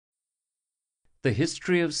The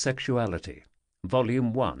History of Sexuality,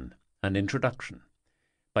 Volume 1, An Introduction,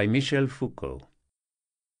 by Michel Foucault.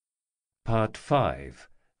 Part 5.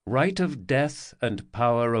 Right of Death and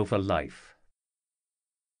Power over Life.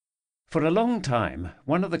 For a long time,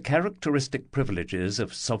 one of the characteristic privileges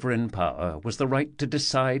of sovereign power was the right to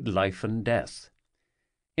decide life and death.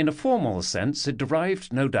 In a formal sense, it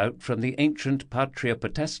derived, no doubt, from the ancient patria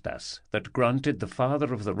potestas that granted the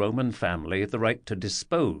father of the Roman family the right to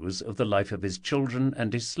dispose of the life of his children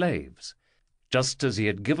and his slaves. Just as he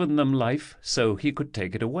had given them life, so he could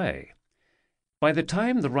take it away. By the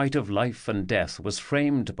time the right of life and death was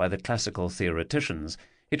framed by the classical theoreticians,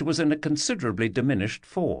 it was in a considerably diminished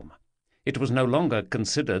form. It was no longer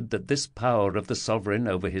considered that this power of the sovereign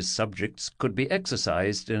over his subjects could be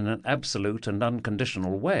exercised in an absolute and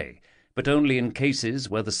unconditional way, but only in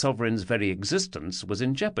cases where the sovereign's very existence was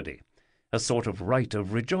in jeopardy, a sort of right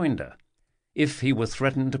of rejoinder. If he were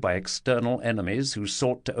threatened by external enemies who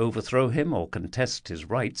sought to overthrow him or contest his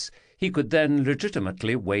rights, he could then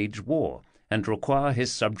legitimately wage war and require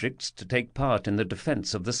his subjects to take part in the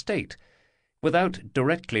defense of the state. Without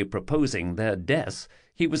directly proposing their death,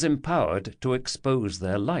 he was empowered to expose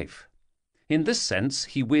their life. In this sense,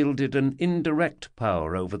 he wielded an indirect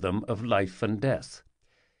power over them of life and death.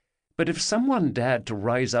 But if someone dared to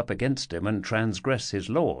rise up against him and transgress his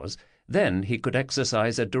laws, then he could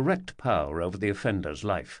exercise a direct power over the offender's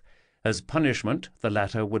life. As punishment, the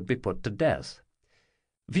latter would be put to death.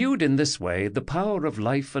 Viewed in this way, the power of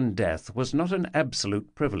life and death was not an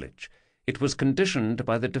absolute privilege. It was conditioned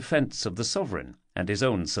by the defense of the sovereign and his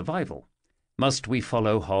own survival. Must we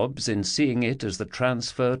follow Hobbes in seeing it as the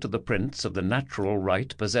transfer to the prince of the natural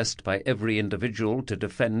right possessed by every individual to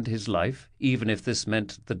defend his life, even if this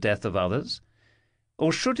meant the death of others?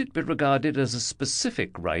 Or should it be regarded as a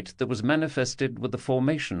specific right that was manifested with the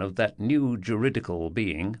formation of that new juridical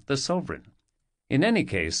being, the sovereign? In any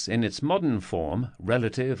case, in its modern form,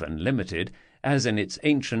 relative and limited, as in its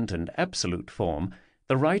ancient and absolute form,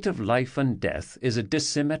 the right of life and death is a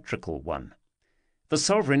dissymmetrical one. The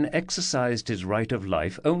sovereign exercised his right of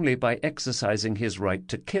life only by exercising his right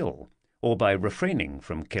to kill, or by refraining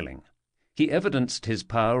from killing. He evidenced his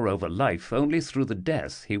power over life only through the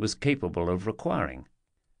death he was capable of requiring.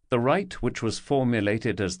 The right which was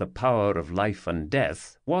formulated as the power of life and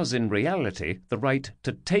death was in reality the right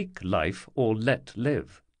to take life or let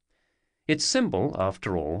live. Its symbol,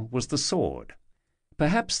 after all, was the sword.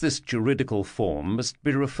 Perhaps this juridical form must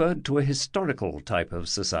be referred to a historical type of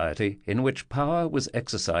society in which power was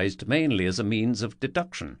exercised mainly as a means of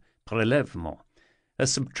deduction, prélèvement, a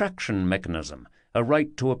subtraction mechanism, a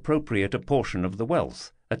right to appropriate a portion of the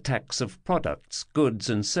wealth, a tax of products, goods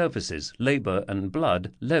and services, labor and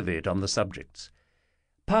blood levied on the subjects.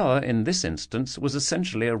 Power in this instance was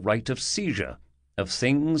essentially a right of seizure, of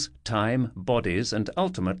things, time, bodies, and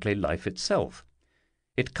ultimately life itself.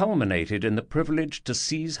 It culminated in the privilege to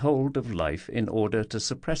seize hold of life in order to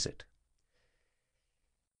suppress it.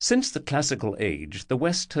 Since the classical age, the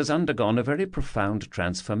West has undergone a very profound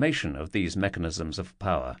transformation of these mechanisms of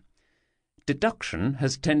power. Deduction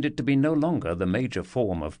has tended to be no longer the major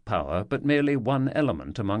form of power, but merely one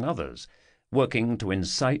element among others, working to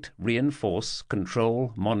incite, reinforce,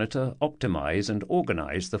 control, monitor, optimize, and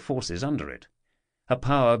organize the forces under it. A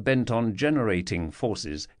power bent on generating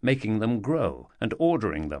forces, making them grow, and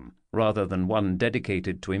ordering them, rather than one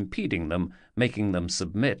dedicated to impeding them, making them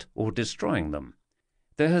submit, or destroying them.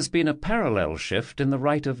 There has been a parallel shift in the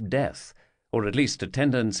right of death, or at least a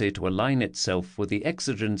tendency to align itself with the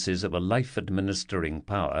exigencies of a life-administering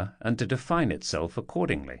power and to define itself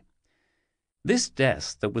accordingly. This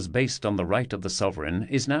death that was based on the right of the sovereign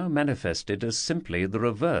is now manifested as simply the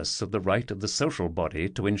reverse of the right of the social body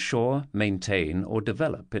to ensure, maintain, or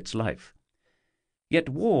develop its life. Yet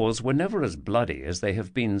wars were never as bloody as they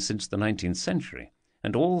have been since the 19th century,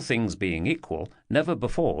 and all things being equal, never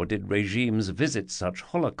before did regimes visit such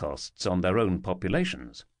holocausts on their own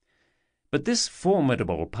populations. But this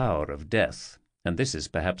formidable power of death, and this is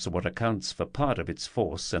perhaps what accounts for part of its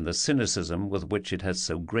force and the cynicism with which it has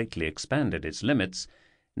so greatly expanded its limits,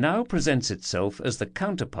 now presents itself as the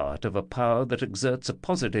counterpart of a power that exerts a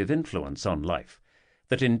positive influence on life,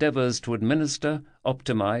 that endeavors to administer,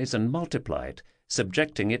 optimize, and multiply it,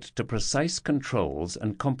 subjecting it to precise controls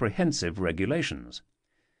and comprehensive regulations.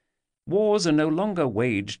 Wars are no longer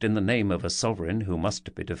waged in the name of a sovereign who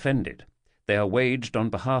must be defended. They are waged on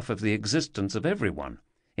behalf of the existence of everyone.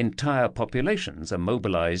 Entire populations are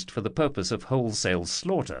mobilized for the purpose of wholesale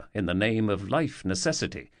slaughter in the name of life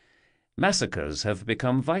necessity. Massacres have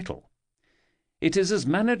become vital. It is as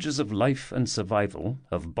managers of life and survival,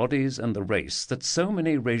 of bodies and the race, that so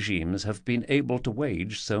many regimes have been able to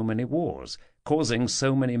wage so many wars, causing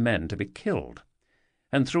so many men to be killed.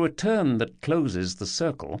 And through a turn that closes the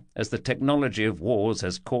circle, as the technology of wars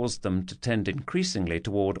has caused them to tend increasingly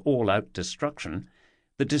toward all-out destruction,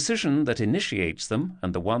 the decision that initiates them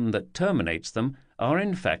and the one that terminates them are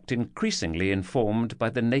in fact increasingly informed by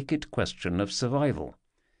the naked question of survival.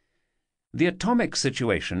 The atomic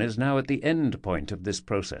situation is now at the end point of this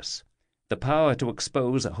process. The power to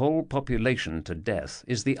expose a whole population to death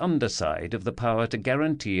is the underside of the power to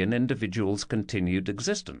guarantee an individual's continued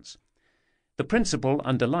existence. The principle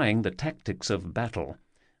underlying the tactics of battle,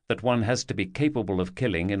 that one has to be capable of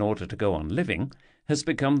killing in order to go on living, has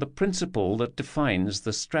become the principle that defines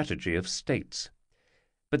the strategy of states.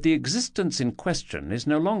 But the existence in question is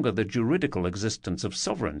no longer the juridical existence of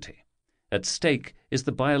sovereignty. At stake is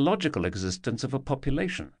the biological existence of a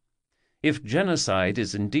population. If genocide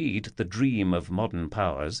is indeed the dream of modern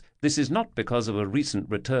powers, this is not because of a recent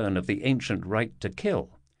return of the ancient right to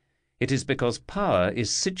kill. It is because power is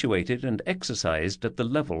situated and exercised at the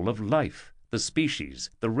level of life, the species,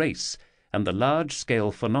 the race, and the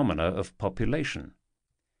large-scale phenomena of population.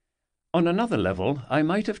 On another level, I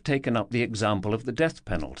might have taken up the example of the death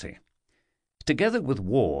penalty. Together with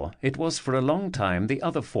war, it was for a long time the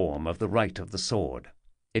other form of the right of the sword.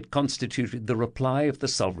 It constituted the reply of the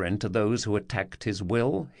sovereign to those who attacked his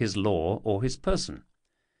will, his law, or his person.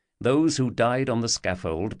 Those who died on the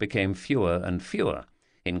scaffold became fewer and fewer,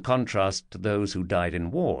 in contrast to those who died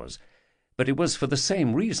in wars, but it was for the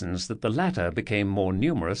same reasons that the latter became more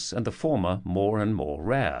numerous and the former more and more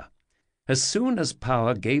rare. As soon as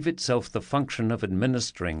power gave itself the function of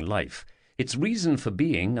administering life, its reason for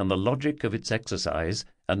being and the logic of its exercise,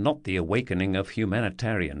 and not the awakening of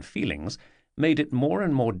humanitarian feelings, made it more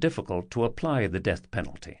and more difficult to apply the death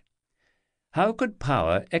penalty. How could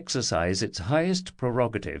power exercise its highest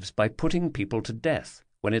prerogatives by putting people to death,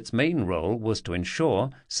 when its main role was to ensure,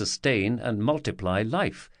 sustain, and multiply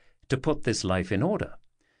life, to put this life in order?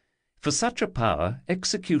 For such a power,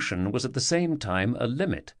 execution was at the same time a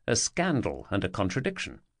limit, a scandal, and a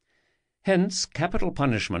contradiction. Hence, capital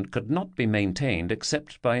punishment could not be maintained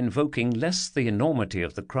except by invoking less the enormity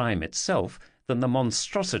of the crime itself than the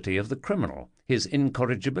monstrosity of the criminal, his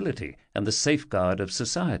incorrigibility, and the safeguard of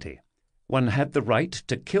society. One had the right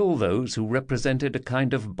to kill those who represented a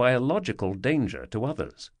kind of biological danger to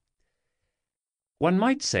others. One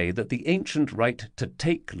might say that the ancient right to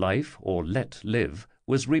take life or let live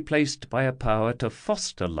was replaced by a power to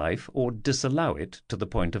foster life or disallow it to the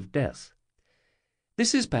point of death.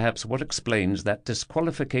 This is perhaps what explains that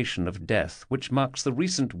disqualification of death which marks the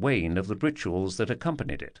recent wane of the rituals that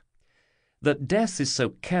accompanied it. That death is so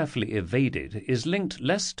carefully evaded is linked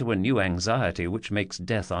less to a new anxiety which makes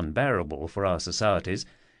death unbearable for our societies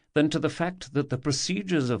than to the fact that the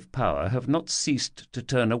procedures of power have not ceased to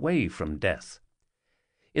turn away from death.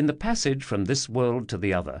 In the passage from this world to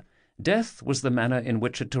the other, death was the manner in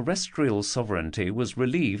which a terrestrial sovereignty was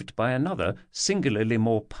relieved by another, singularly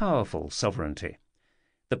more powerful sovereignty.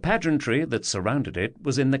 The pageantry that surrounded it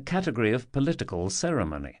was in the category of political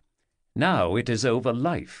ceremony. Now it is over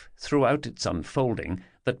life, throughout its unfolding,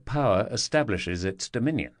 that power establishes its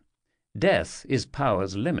dominion. Death is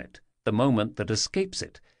power's limit, the moment that escapes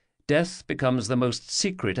it. Death becomes the most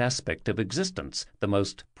secret aspect of existence, the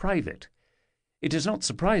most private. It is not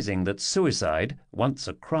surprising that suicide, once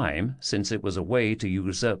a crime, since it was a way to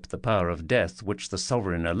usurp the power of death which the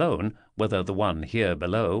sovereign alone, whether the one here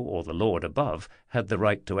below or the Lord above, had the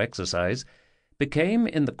right to exercise, became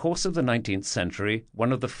in the course of the 19th century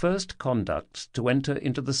one of the first conducts to enter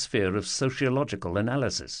into the sphere of sociological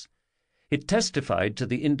analysis. It testified to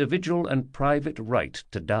the individual and private right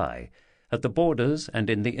to die, at the borders and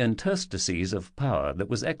in the interstices of power that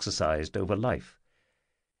was exercised over life.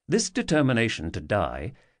 This determination to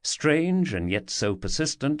die, strange and yet so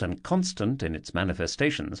persistent and constant in its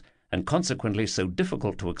manifestations, and consequently so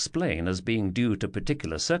difficult to explain as being due to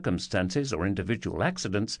particular circumstances or individual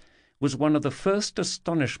accidents, was one of the first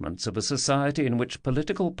astonishments of a society in which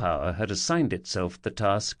political power had assigned itself the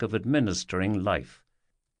task of administering life.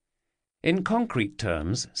 In concrete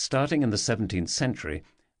terms, starting in the 17th century,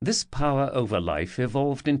 this power over life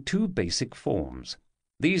evolved in two basic forms.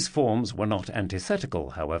 These forms were not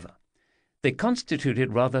antithetical, however. They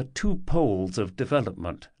constituted rather two poles of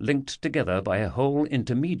development, linked together by a whole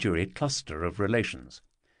intermediary cluster of relations.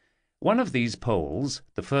 One of these poles,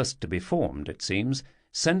 the first to be formed, it seems,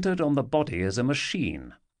 centered on the body as a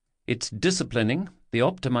machine. Its disciplining, the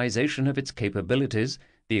optimization of its capabilities,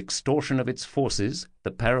 the extortion of its forces,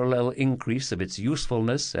 the parallel increase of its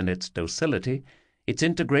usefulness and its docility, its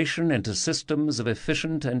integration into systems of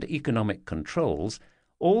efficient and economic controls,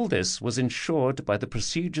 all this was ensured by the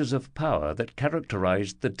procedures of power that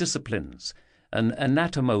characterized the disciplines, an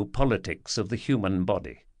anatomopolitics of the human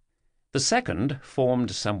body. The second,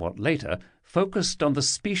 formed somewhat later, focused on the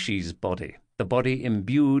species body, the body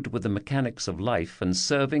imbued with the mechanics of life and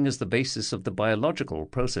serving as the basis of the biological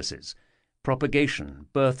processes, propagation,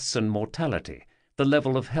 births and mortality, the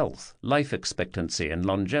level of health, life expectancy and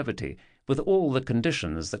longevity, with all the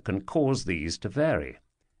conditions that can cause these to vary.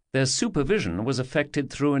 Their supervision was effected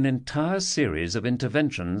through an entire series of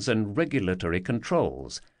interventions and regulatory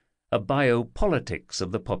controls, a biopolitics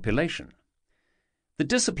of the population. The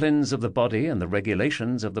disciplines of the body and the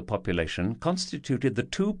regulations of the population constituted the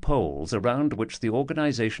two poles around which the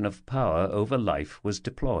organization of power over life was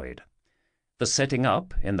deployed. The setting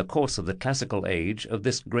up, in the course of the classical age, of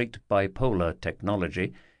this great bipolar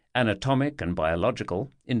technology, anatomic and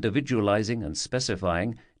biological, individualizing and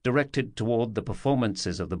specifying, directed toward the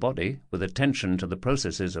performances of the body, with attention to the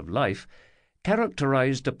processes of life,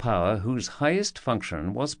 characterized a power whose highest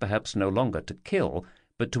function was perhaps no longer to kill,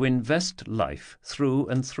 but to invest life through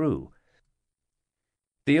and through.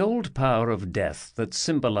 The old power of death that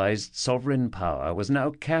symbolized sovereign power was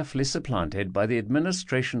now carefully supplanted by the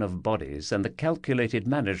administration of bodies and the calculated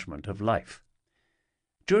management of life.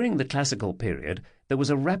 During the classical period, there was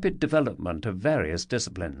a rapid development of various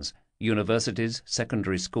disciplines, universities,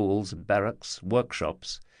 secondary schools, barracks,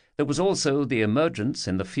 workshops. There was also the emergence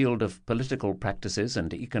in the field of political practices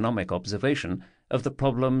and economic observation of the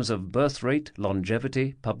problems of birth rate,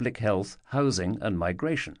 longevity, public health, housing, and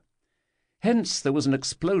migration. Hence there was an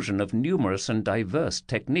explosion of numerous and diverse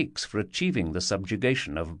techniques for achieving the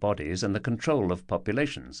subjugation of bodies and the control of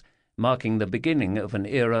populations, marking the beginning of an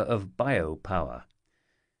era of biopower.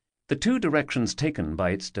 The two directions taken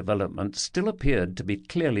by its development still appeared to be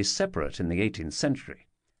clearly separate in the 18th century.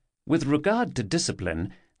 With regard to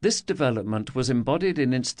discipline, this development was embodied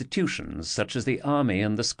in institutions such as the army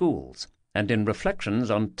and the schools, and in reflections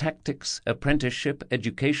on tactics, apprenticeship,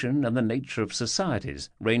 education, and the nature of societies,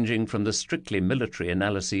 ranging from the strictly military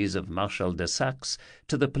analyses of Marshal de Saxe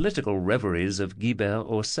to the political reveries of Guibert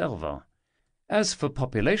or Servan. As for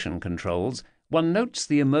population controls, one notes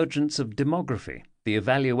the emergence of demography, the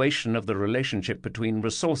evaluation of the relationship between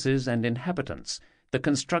resources and inhabitants, the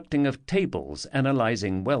constructing of tables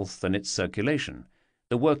analyzing wealth and its circulation,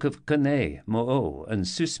 the work of Quenet, Moreau, and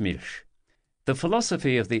Sussmilch. The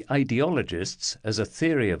philosophy of the ideologists as a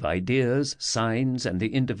theory of ideas, signs, and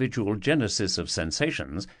the individual genesis of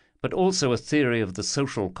sensations, but also a theory of the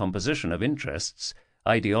social composition of interests,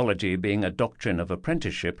 ideology being a doctrine of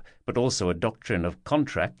apprenticeship, but also a doctrine of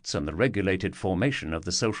contracts and the regulated formation of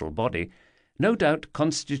the social body, no doubt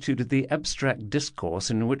constituted the abstract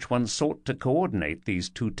discourse in which one sought to coordinate these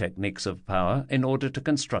two techniques of power in order to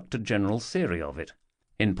construct a general theory of it.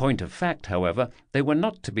 In point of fact, however, they were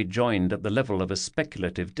not to be joined at the level of a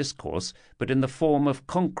speculative discourse, but in the form of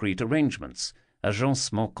concrete arrangements,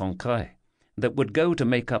 agencements concrets, that would go to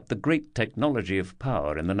make up the great technology of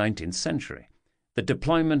power in the 19th century. The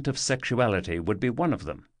deployment of sexuality would be one of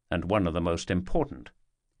them, and one of the most important.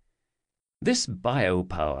 This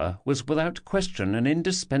biopower was without question an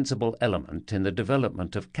indispensable element in the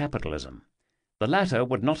development of capitalism. The latter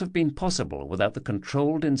would not have been possible without the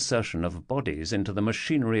controlled insertion of bodies into the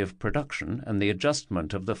machinery of production and the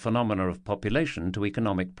adjustment of the phenomena of population to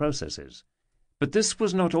economic processes. But this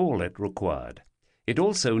was not all it required. It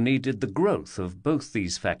also needed the growth of both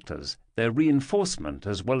these factors, their reinforcement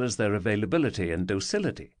as well as their availability and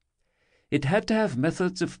docility. It had to have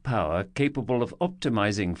methods of power capable of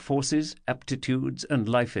optimizing forces, aptitudes, and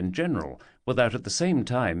life in general, without at the same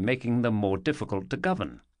time making them more difficult to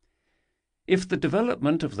govern. If the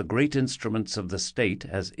development of the great instruments of the state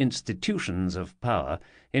as institutions of power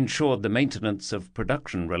ensured the maintenance of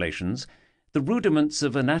production relations, the rudiments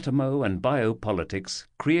of anatomo and biopolitics,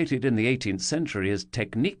 created in the 18th century as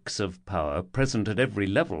techniques of power present at every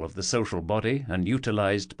level of the social body and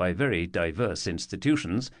utilized by very diverse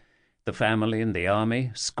institutions, the family and the army,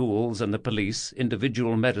 schools and the police,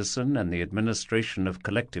 individual medicine and the administration of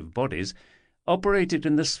collective bodies, operated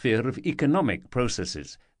in the sphere of economic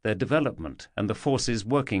processes, their development, and the forces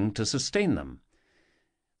working to sustain them.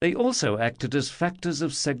 They also acted as factors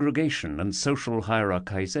of segregation and social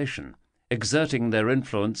hierarchization, exerting their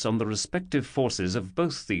influence on the respective forces of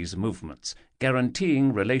both these movements,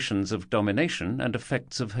 guaranteeing relations of domination and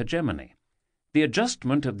effects of hegemony. The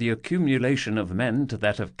adjustment of the accumulation of men to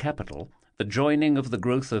that of capital, the joining of the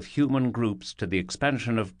growth of human groups to the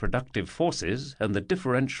expansion of productive forces, and the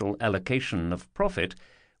differential allocation of profit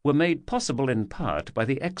were made possible in part by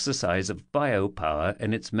the exercise of biopower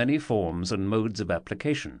in its many forms and modes of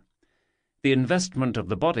application. The investment of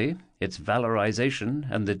the body, its valorization,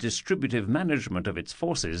 and the distributive management of its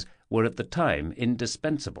forces were at the time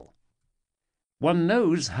indispensable. One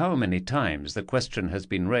knows how many times the question has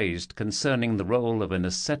been raised concerning the role of an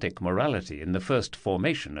ascetic morality in the first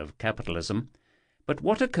formation of capitalism, but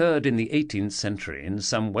what occurred in the 18th century in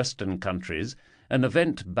some Western countries, an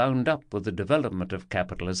event bound up with the development of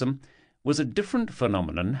capitalism, was a different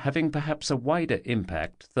phenomenon having perhaps a wider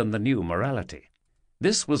impact than the new morality.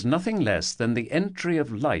 This was nothing less than the entry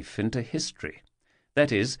of life into history,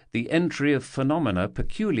 that is, the entry of phenomena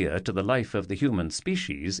peculiar to the life of the human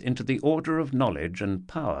species into the order of knowledge and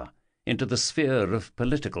power, into the sphere of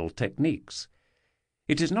political techniques.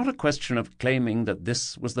 It is not a question of claiming that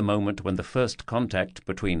this was the moment when the first contact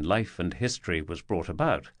between life and history was brought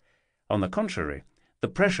about. On the contrary, the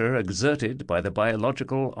pressure exerted by the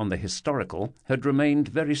biological on the historical had remained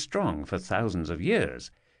very strong for thousands of years.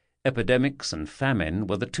 Epidemics and famine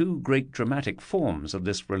were the two great dramatic forms of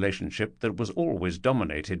this relationship that was always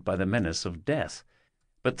dominated by the menace of death.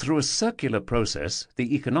 But through a circular process,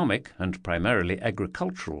 the economic, and primarily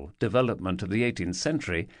agricultural, development of the 18th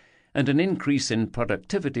century, and an increase in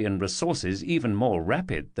productivity and resources even more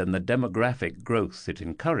rapid than the demographic growth it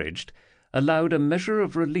encouraged, allowed a measure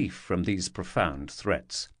of relief from these profound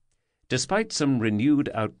threats. Despite some renewed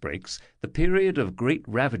outbreaks, the period of great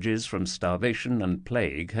ravages from starvation and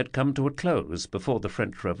plague had come to a close before the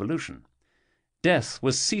French Revolution. Death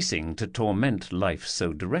was ceasing to torment life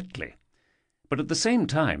so directly. But at the same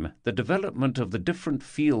time, the development of the different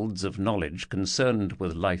fields of knowledge concerned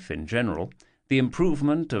with life in general, the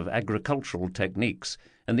improvement of agricultural techniques,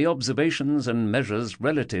 and the observations and measures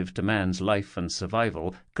relative to man's life and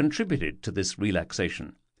survival contributed to this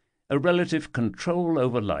relaxation. A relative control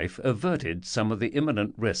over life averted some of the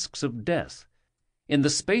imminent risks of death. In the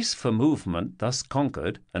space for movement thus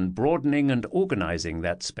conquered, and broadening and organizing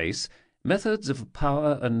that space, methods of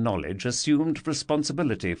power and knowledge assumed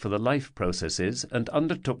responsibility for the life processes and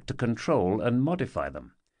undertook to control and modify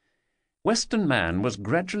them. Western man was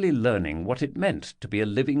gradually learning what it meant to be a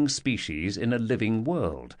living species in a living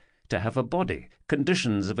world, to have a body,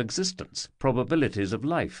 conditions of existence, probabilities of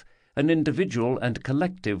life, an individual and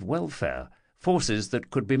collective welfare, forces that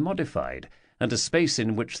could be modified, and a space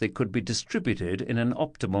in which they could be distributed in an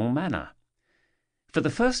optimal manner. For the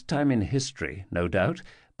first time in history, no doubt,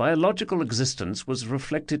 biological existence was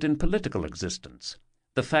reflected in political existence.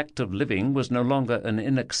 The fact of living was no longer an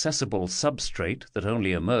inaccessible substrate that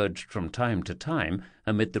only emerged from time to time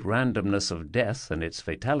amid the randomness of death and its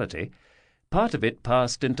fatality. Part of it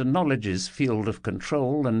passed into knowledge's field of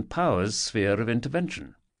control and power's sphere of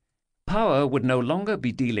intervention. Power would no longer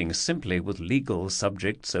be dealing simply with legal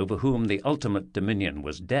subjects over whom the ultimate dominion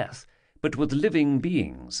was death, but with living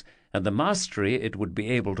beings, and the mastery it would be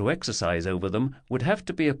able to exercise over them would have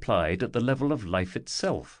to be applied at the level of life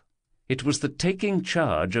itself. It was the taking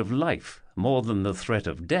charge of life, more than the threat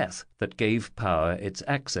of death, that gave power its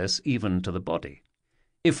access even to the body.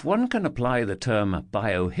 If one can apply the term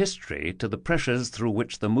biohistory to the pressures through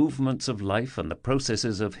which the movements of life and the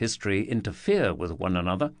processes of history interfere with one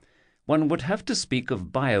another, one would have to speak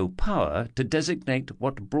of biopower to designate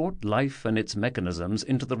what brought life and its mechanisms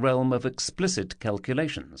into the realm of explicit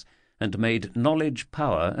calculations, and made knowledge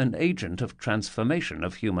power an agent of transformation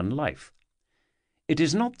of human life. It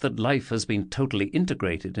is not that life has been totally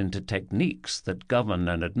integrated into techniques that govern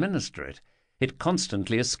and administer it. It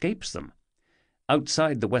constantly escapes them.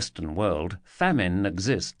 Outside the Western world, famine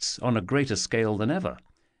exists on a greater scale than ever,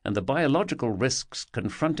 and the biological risks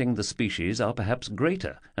confronting the species are perhaps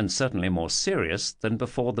greater and certainly more serious than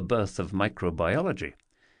before the birth of microbiology.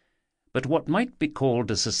 But what might be called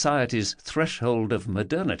a society's threshold of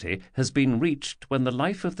modernity has been reached when the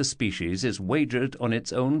life of the species is wagered on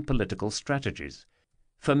its own political strategies.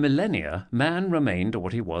 For millennia, man remained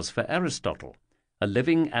what he was for Aristotle, a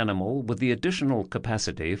living animal with the additional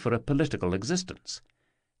capacity for a political existence.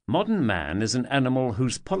 Modern man is an animal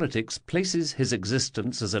whose politics places his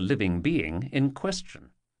existence as a living being in question.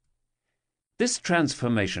 This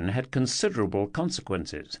transformation had considerable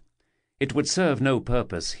consequences. It would serve no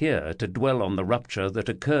purpose here to dwell on the rupture that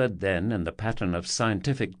occurred then in the pattern of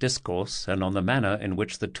scientific discourse and on the manner in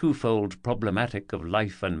which the twofold problematic of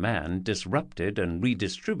life and man disrupted and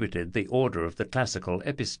redistributed the order of the classical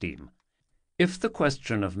episteme. If the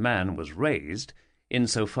question of man was raised,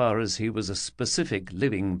 insofar as he was a specific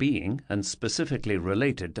living being and specifically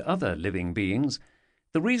related to other living beings,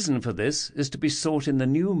 the reason for this is to be sought in the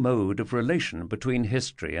new mode of relation between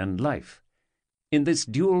history and life. in this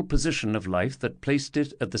dual position of life that placed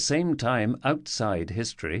it at the same time outside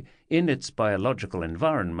history, in its biological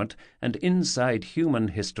environment, and inside human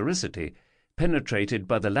historicity, penetrated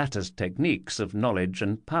by the latter's techniques of knowledge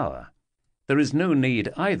and power. There is no need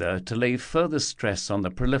either to lay further stress on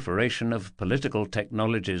the proliferation of political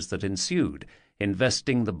technologies that ensued,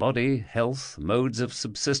 investing the body, health, modes of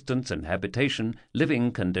subsistence and habitation,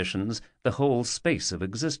 living conditions, the whole space of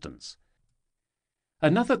existence.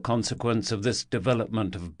 Another consequence of this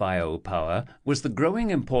development of biopower was the growing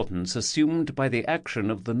importance assumed by the action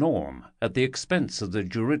of the norm at the expense of the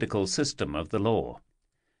juridical system of the law.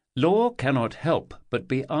 Law cannot help but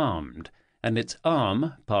be armed, and its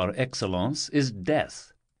arm, par excellence, is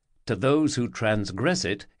death. To those who transgress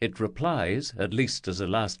it, it replies, at least as a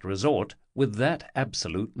last resort, with that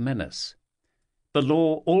absolute menace. The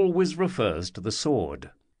law always refers to the sword.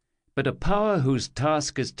 But a power whose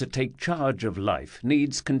task is to take charge of life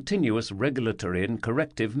needs continuous regulatory and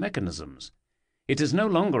corrective mechanisms. It is no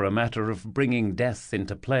longer a matter of bringing death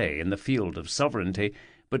into play in the field of sovereignty,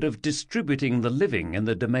 but of distributing the living in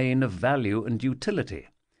the domain of value and utility.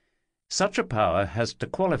 Such a power has to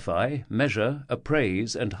qualify, measure,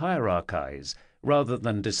 appraise, and hierarchize, rather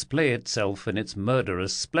than display itself in its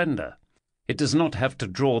murderous splendor. It does not have to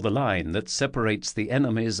draw the line that separates the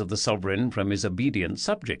enemies of the sovereign from his obedient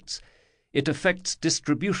subjects. It effects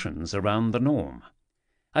distributions around the norm.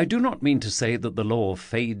 I do not mean to say that the law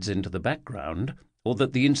fades into the background, or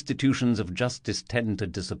that the institutions of justice tend to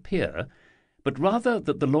disappear, but rather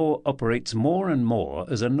that the law operates more and more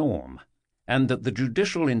as a norm, and that the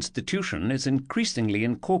judicial institution is increasingly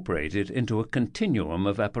incorporated into a continuum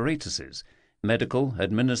of apparatuses, medical,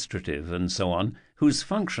 administrative, and so on, whose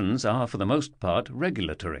functions are for the most part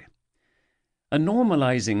regulatory. A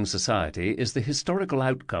normalizing society is the historical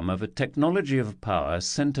outcome of a technology of power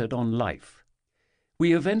centered on life.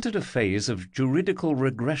 We have entered a phase of juridical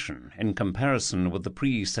regression in comparison with the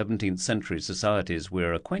pre-17th century societies we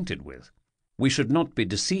are acquainted with. We should not be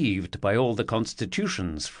deceived by all the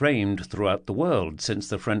constitutions framed throughout the world since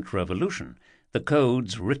the French Revolution, the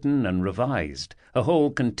codes written and revised, a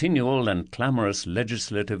whole continual and clamorous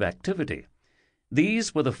legislative activity.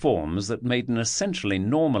 These were the forms that made an essentially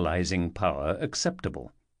normalizing power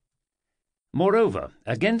acceptable. Moreover,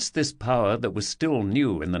 against this power that was still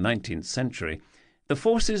new in the 19th century, the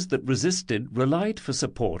forces that resisted relied for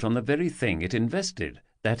support on the very thing it invested,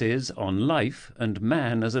 that is, on life and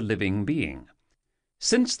man as a living being.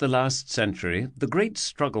 Since the last century, the great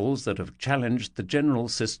struggles that have challenged the general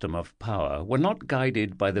system of power were not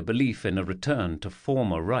guided by the belief in a return to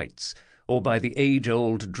former rights, or by the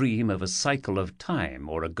age-old dream of a cycle of time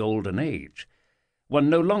or a golden age. One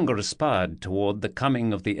no longer aspired toward the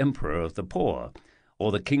coming of the emperor of the poor,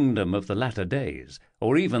 or the kingdom of the latter days,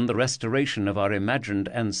 or even the restoration of our imagined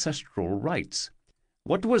ancestral rights.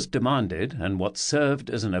 What was demanded, and what served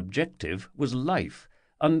as an objective, was life,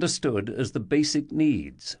 understood as the basic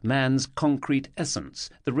needs, man's concrete essence,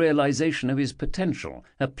 the realization of his potential,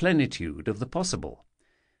 a plenitude of the possible.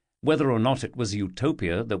 Whether or not it was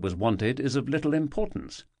utopia that was wanted is of little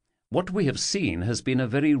importance. What we have seen has been a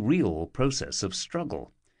very real process of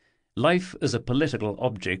struggle. Life as a political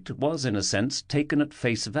object was, in a sense, taken at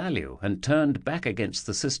face value and turned back against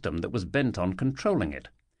the system that was bent on controlling it.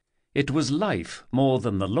 It was life, more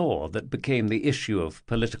than the law, that became the issue of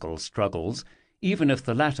political struggles, even if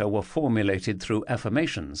the latter were formulated through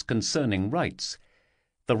affirmations concerning rights.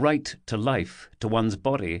 The right to life, to one's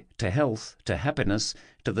body, to health, to happiness,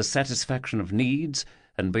 to the satisfaction of needs,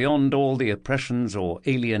 and beyond all the oppressions or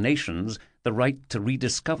alienations, the right to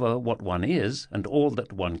rediscover what one is and all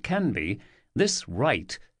that one can be, this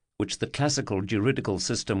right, which the classical juridical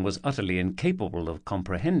system was utterly incapable of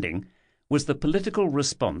comprehending, was the political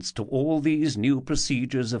response to all these new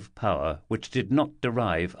procedures of power which did not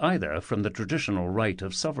derive either from the traditional right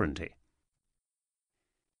of sovereignty.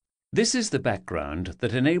 This is the background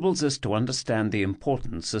that enables us to understand the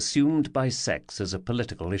importance assumed by sex as a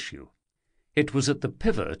political issue. It was at the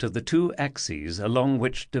pivot of the two axes along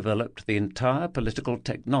which developed the entire political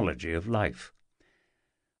technology of life.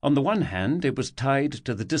 On the one hand, it was tied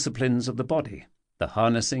to the disciplines of the body, the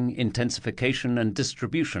harnessing, intensification, and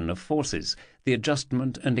distribution of forces, the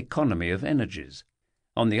adjustment and economy of energies.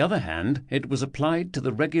 On the other hand, it was applied to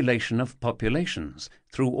the regulation of populations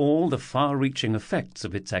through all the far-reaching effects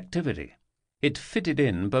of its activity. It fitted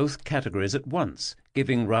in both categories at once,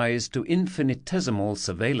 giving rise to infinitesimal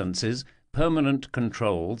surveillances, permanent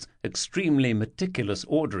controls, extremely meticulous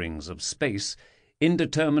orderings of space,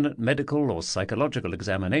 indeterminate medical or psychological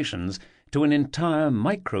examinations, to an entire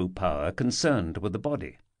micro-power concerned with the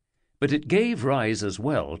body. But it gave rise as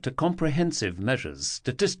well to comprehensive measures,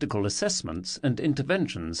 statistical assessments, and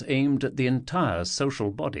interventions aimed at the entire social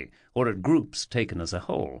body, or at groups taken as a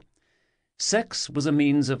whole. Sex was a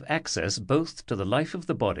means of access both to the life of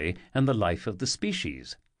the body and the life of the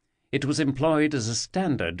species. It was employed as a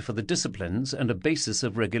standard for the disciplines and a basis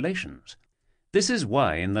of regulations. This is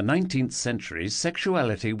why in the 19th century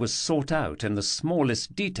sexuality was sought out in the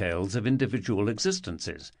smallest details of individual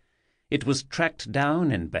existences. It was tracked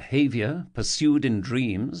down in behavior, pursued in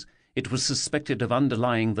dreams, it was suspected of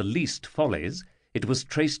underlying the least follies, it was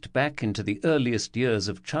traced back into the earliest years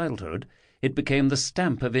of childhood, it became the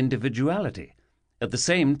stamp of individuality, at the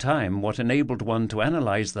same time what enabled one to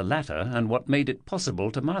analyze the latter and what made it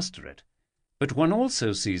possible to master it. But one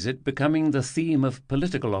also sees it becoming the theme of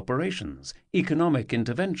political operations, economic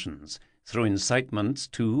interventions, through incitements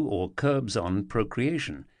to or curbs on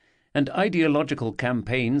procreation, and ideological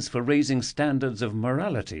campaigns for raising standards of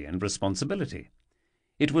morality and responsibility.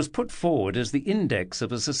 It was put forward as the index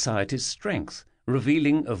of a society's strength,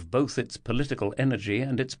 revealing of both its political energy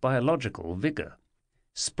and its biological vigor.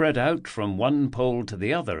 Spread out from one pole to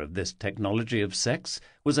the other of this technology of sex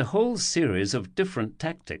was a whole series of different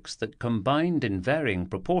tactics that combined in varying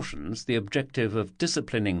proportions the objective of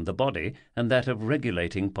disciplining the body and that of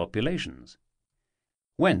regulating populations.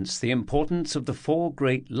 Whence the importance of the four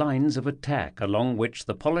great lines of attack along which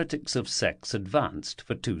the politics of sex advanced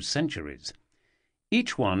for 2 centuries.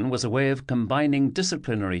 Each one was a way of combining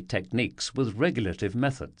disciplinary techniques with regulative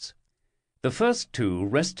methods. The first 2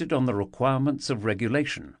 rested on the requirements of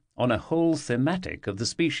regulation, on a whole thematic of the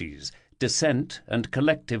species, descent, and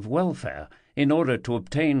collective welfare, in order to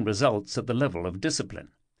obtain results at the level of discipline.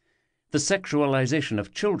 The sexualization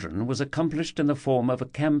of children was accomplished in the form of a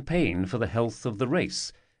campaign for the health of the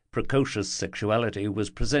race. Precocious sexuality was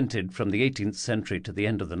presented from the 18th century to the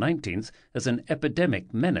end of the 19th as an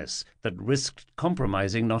epidemic menace that risked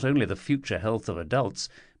compromising not only the future health of adults,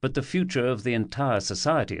 but the future of the entire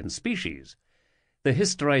society and species. The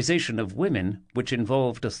historization of women, which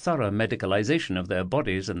involved a thorough medicalization of their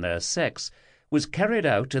bodies and their sex, was carried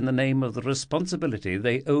out in the name of the responsibility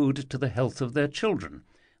they owed to the health of their children,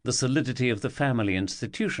 the solidity of the family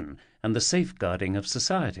institution, and the safeguarding of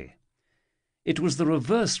society. It was the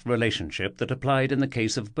reverse relationship that applied in the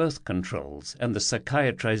case of birth controls and the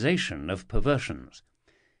psychiatrization of perversions.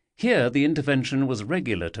 Here the intervention was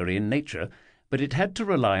regulatory in nature, but it had to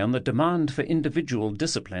rely on the demand for individual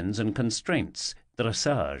disciplines and constraints,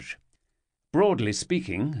 dressage. Broadly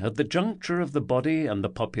speaking, at the juncture of the body and the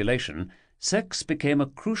population, sex became a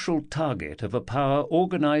crucial target of a power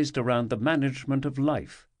organized around the management of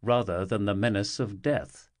life rather than the menace of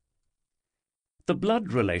death. The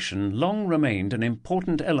blood relation long remained an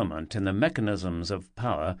important element in the mechanisms of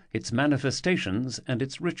power, its manifestations, and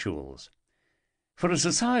its rituals. For a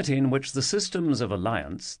society in which the systems of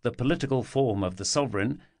alliance, the political form of the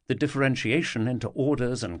sovereign, the differentiation into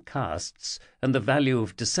orders and castes, and the value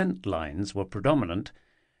of descent lines were predominant,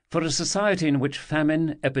 for a society in which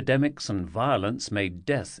famine, epidemics, and violence made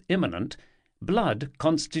death imminent, blood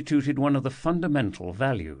constituted one of the fundamental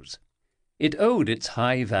values. It owed its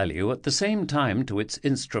high value at the same time to its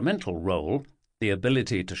instrumental role, the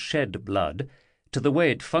ability to shed blood, to the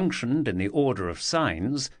way it functioned in the order of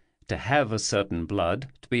signs, to have a certain blood,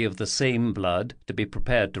 to be of the same blood, to be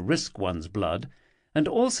prepared to risk one's blood, and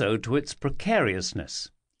also to its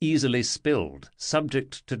precariousness, easily spilled,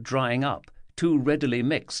 subject to drying up, too readily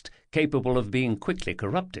mixed, capable of being quickly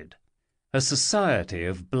corrupted. A society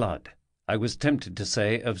of blood, I was tempted to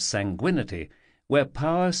say of sanguinity, where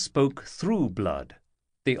power spoke through blood,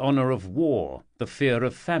 the honor of war, the fear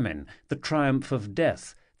of famine, the triumph of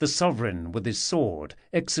death, the sovereign with his sword,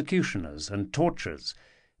 executioners and tortures.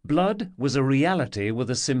 Blood was a reality with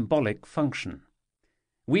a symbolic function.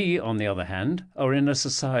 We, on the other hand, are in a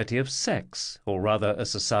society of sex, or rather a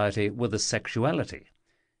society with a sexuality.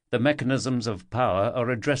 The mechanisms of power are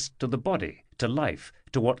addressed to the body, to life,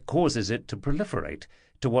 to what causes it to proliferate,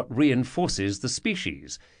 to what reinforces the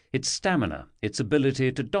species, its stamina, its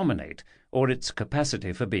ability to dominate, or its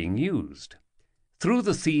capacity for being used. Through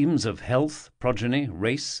the themes of health, progeny,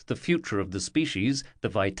 race, the future of the species, the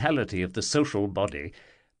vitality of the social body,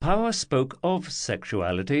 power spoke of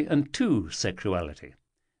sexuality and to sexuality.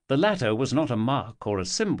 The latter was not a mark or a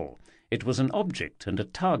symbol, it was an object and a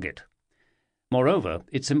target. Moreover,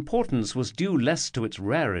 its importance was due less to its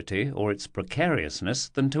rarity or its precariousness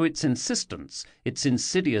than to its insistence, its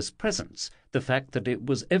insidious presence, the fact that it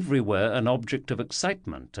was everywhere an object of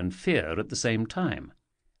excitement and fear at the same time.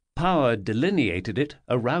 Power delineated it,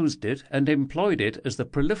 aroused it, and employed it as the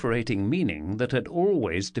proliferating meaning that had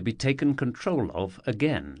always to be taken control of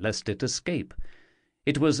again, lest it escape.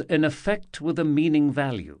 It was an effect with a meaning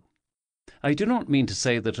value. I do not mean to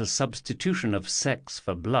say that a substitution of sex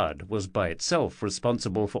for blood was by itself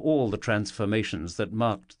responsible for all the transformations that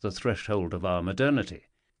marked the threshold of our modernity.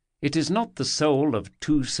 It is not the soul of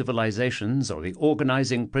two civilizations or the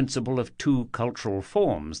organizing principle of two cultural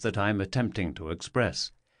forms that I am attempting to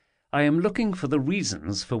express. I am looking for the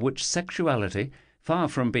reasons for which sexuality, far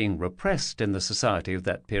from being repressed in the society of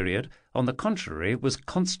that period, on the contrary, was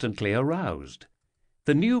constantly aroused.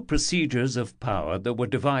 The new procedures of power that were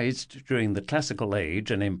devised during the classical age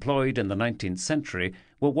and employed in the 19th century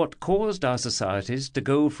were what caused our societies to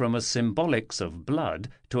go from a symbolics of blood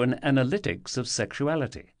to an analytics of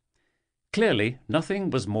sexuality. Clearly, nothing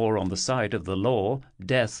was more on the side of the law,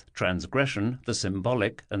 death, transgression, the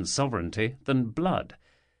symbolic, and sovereignty than blood,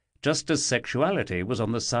 just as sexuality was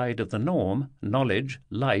on the side of the norm, knowledge,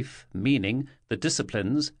 life, meaning, the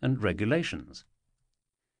disciplines, and regulations.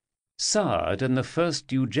 Sard and the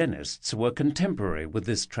first eugenists were contemporary with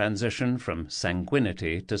this transition from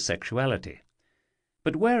sanguinity to sexuality.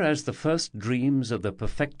 But whereas the first dreams of the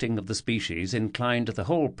perfecting of the species inclined the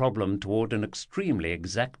whole problem toward an extremely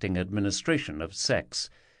exacting administration of sex,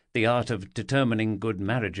 the art of determining good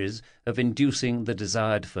marriages, of inducing the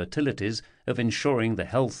desired fertilities, of ensuring the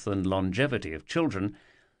health and longevity of children,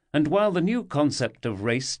 and while the new concept of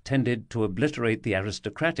race tended to obliterate the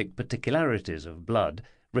aristocratic particularities of blood,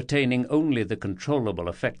 retaining only the controllable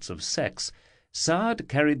effects of sex, Sard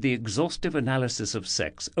carried the exhaustive analysis of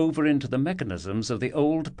sex over into the mechanisms of the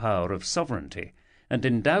old power of sovereignty, and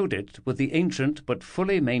endowed it with the ancient but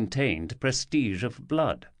fully maintained prestige of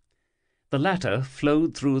blood. The latter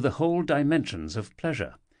flowed through the whole dimensions of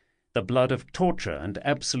pleasure, the blood of torture and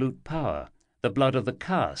absolute power, the blood of the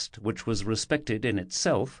caste, which was respected in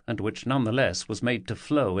itself, and which nonetheless was made to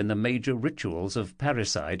flow in the major rituals of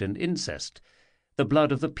parricide and incest, the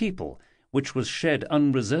blood of the people, which was shed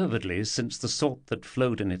unreservedly, since the sort that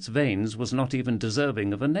flowed in its veins was not even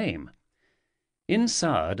deserving of a name. In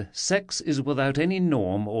Sard, sex is without any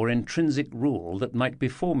norm or intrinsic rule that might be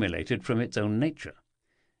formulated from its own nature,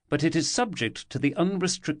 but it is subject to the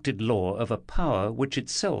unrestricted law of a power which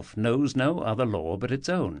itself knows no other law but its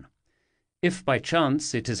own. If by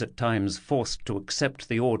chance it is at times forced to accept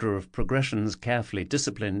the order of progressions carefully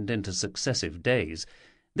disciplined into successive days,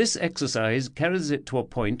 this exercise carries it to a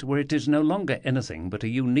point where it is no longer anything but a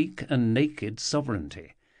unique and naked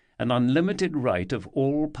sovereignty, an unlimited right of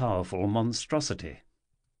all-powerful monstrosity.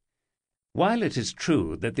 While it is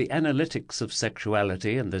true that the analytics of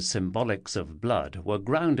sexuality and the symbolics of blood were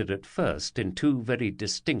grounded at first in two very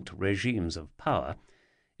distinct regimes of power,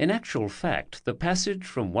 in actual fact the passage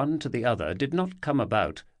from one to the other did not come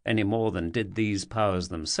about, any more than did these powers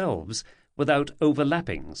themselves, without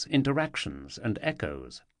overlappings, interactions, and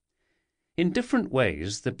echoes. In different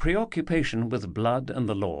ways, the preoccupation with blood and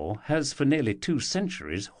the law has for nearly 2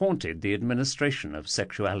 centuries haunted the administration of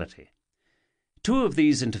sexuality. Two of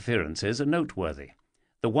these interferences are noteworthy,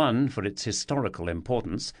 the one for its historical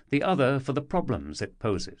importance, the other for the problems it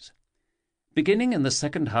poses. Beginning in the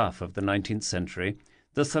second half of the 19th century,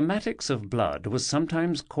 the thematics of blood was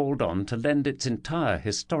sometimes called on to lend its entire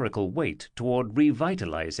historical weight toward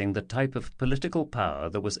revitalizing the type of political power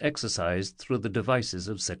that was exercised through the devices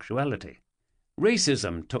of sexuality.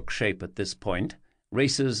 Racism took shape at this point,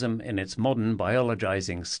 racism in its modern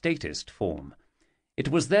biologizing statist form. It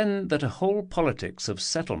was then that a whole politics of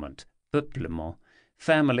settlement, peuplement,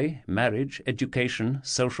 family, marriage, education,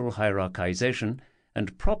 social hierarchization,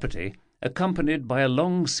 and property, accompanied by a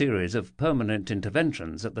long series of permanent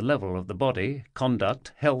interventions at the level of the body,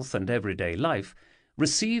 conduct, health, and everyday life,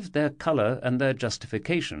 received their color and their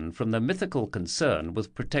justification from the mythical concern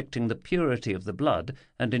with protecting the purity of the blood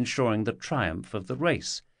and ensuring the triumph of the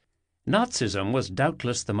race. Nazism was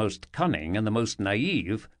doubtless the most cunning and the most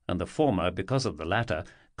naive, and the former, because of the latter,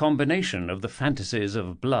 combination of the fantasies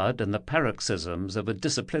of blood and the paroxysms of a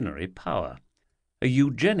disciplinary power. A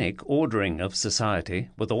eugenic ordering of society,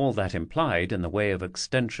 with all that implied in the way of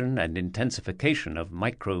extension and intensification of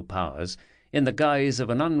micro-powers, in the guise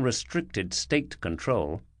of an unrestricted state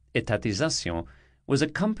control, étatisation, was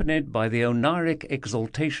accompanied by the oniric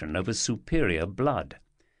exaltation of a superior blood.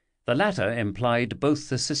 The latter implied both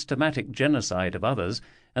the systematic genocide of others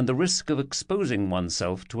and the risk of exposing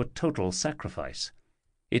oneself to a total sacrifice.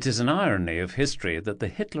 It is an irony of history that the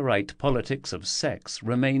Hitlerite politics of sex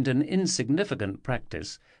remained an insignificant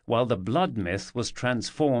practice, while the blood myth was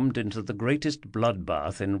transformed into the greatest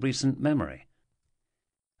bloodbath in recent memory.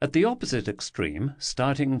 At the opposite extreme,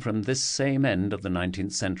 starting from this same end of the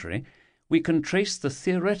 19th century, we can trace the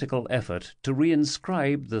theoretical effort to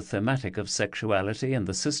reinscribe the thematic of sexuality in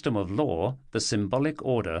the system of law, the symbolic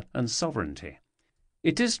order, and sovereignty.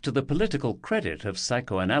 It is to the political credit of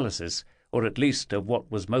psychoanalysis, or at least of what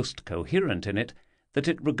was most coherent in it, that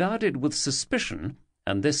it regarded with suspicion,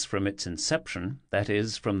 and this from its inception, that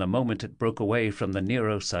is, from the moment it broke away from the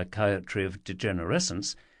neuropsychiatry of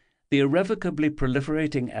degenerescence, the irrevocably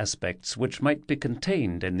proliferating aspects which might be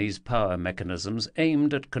contained in these power mechanisms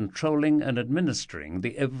aimed at controlling and administering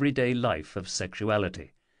the everyday life of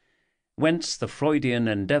sexuality. Whence the Freudian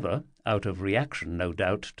endeavor, out of reaction, no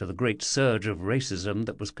doubt, to the great surge of racism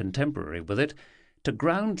that was contemporary with it, to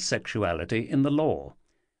ground sexuality in the law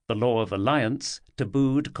of alliance,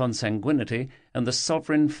 tabooed consanguinity, and the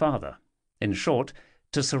sovereign father. In short,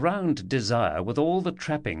 to surround desire with all the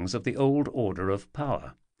trappings of the old order of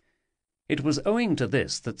power. It was owing to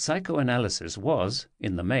this that psychoanalysis was,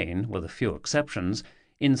 in the main, with a few exceptions,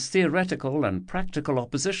 in theoretical and practical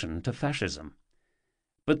opposition to fascism.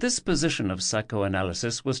 But this position of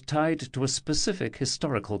psychoanalysis was tied to a specific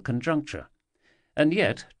historical conjuncture. And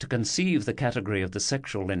yet, to conceive the category of the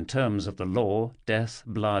sexual in terms of the law, death,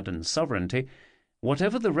 blood, and sovereignty,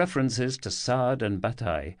 whatever the references to Sade and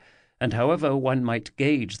Bataille, and however one might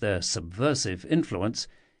gauge their subversive influence,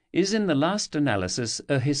 is in the last analysis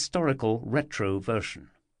a historical retroversion.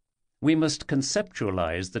 We must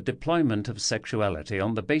conceptualize the deployment of sexuality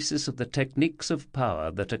on the basis of the techniques of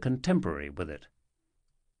power that are contemporary with it.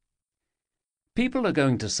 People are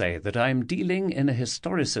going to say that I am dealing in a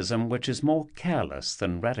historicism which is more careless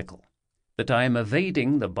than radical, that I am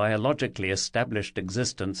evading the biologically established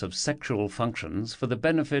existence of sexual functions for the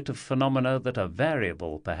benefit of phenomena that are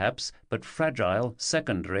variable, perhaps, but fragile,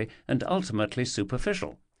 secondary, and ultimately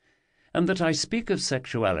superficial, and that I speak of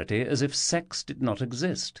sexuality as if sex did not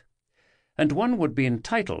exist. And one would be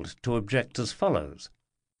entitled to object as follows.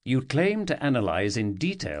 You claim to analyze in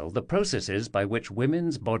detail the processes by which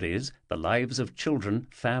women's bodies, the lives of children,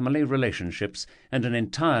 family relationships, and an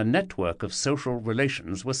entire network of social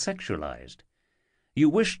relations were sexualized. You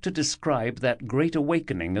wish to describe that great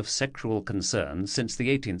awakening of sexual concern since the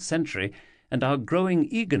 18th century and our growing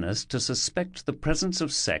eagerness to suspect the presence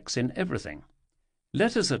of sex in everything.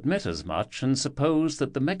 Let us admit as much and suppose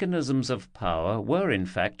that the mechanisms of power were in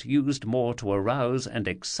fact used more to arouse and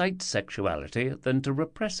excite sexuality than to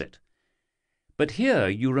repress it. But here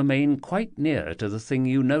you remain quite near to the thing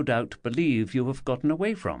you no doubt believe you have gotten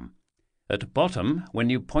away from. At bottom, when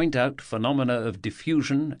you point out phenomena of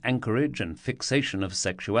diffusion, anchorage, and fixation of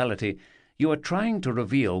sexuality, you are trying to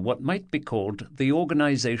reveal what might be called the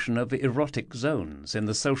organization of erotic zones in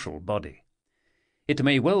the social body. It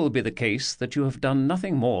may well be the case that you have done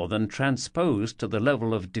nothing more than transpose to the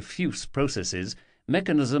level of diffuse processes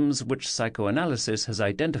mechanisms which psychoanalysis has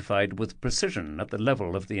identified with precision at the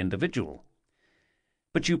level of the individual.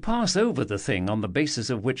 But you pass over the thing on the basis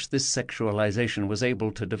of which this sexualization was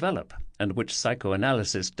able to develop, and which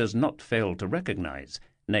psychoanalysis does not fail to recognize,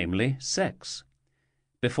 namely sex.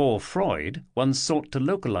 Before Freud, one sought to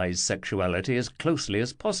localize sexuality as closely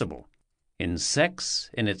as possible. In sex,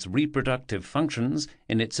 in its reproductive functions,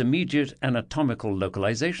 in its immediate anatomical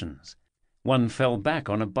localizations. One fell back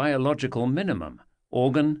on a biological minimum,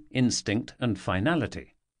 organ, instinct, and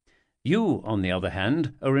finality. You, on the other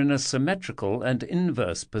hand, are in a symmetrical and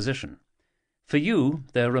inverse position. For you,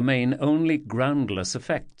 there remain only groundless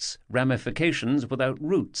effects, ramifications without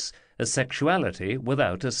roots, a sexuality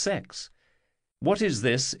without a sex. What is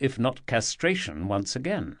this if not castration once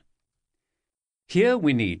again? Here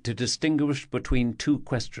we need to distinguish between two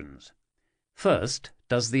questions. First,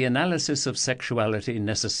 does the analysis of sexuality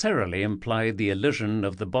necessarily imply the elision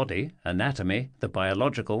of the body, anatomy, the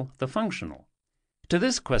biological, the functional? To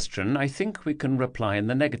this question I think we can reply in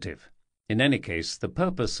the negative. In any case, the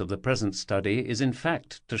purpose of the present study is in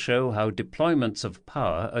fact to show how deployments of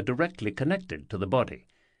power are directly connected to the body,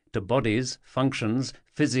 to bodies, functions,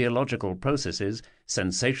 physiological processes,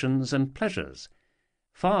 sensations, and pleasures.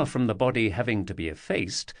 Far from the body having to be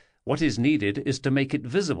effaced, what is needed is to make it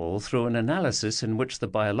visible through an analysis in which the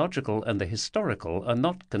biological and the historical are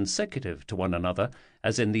not consecutive to one another,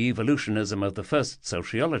 as in the evolutionism of the first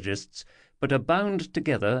sociologists, but are bound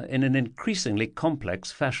together in an increasingly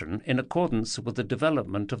complex fashion in accordance with the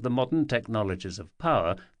development of the modern technologies of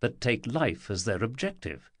power that take life as their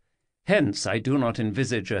objective. Hence, I do not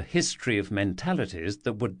envisage a history of mentalities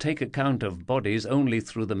that would take account of bodies only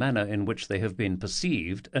through the manner in which they have been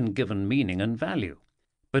perceived and given meaning and value,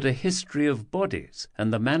 but a history of bodies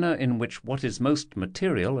and the manner in which what is most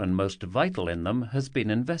material and most vital in them has been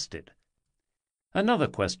invested. Another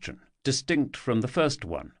question, distinct from the first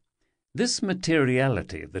one. This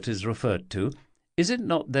materiality that is referred to, is it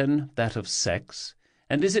not then that of sex?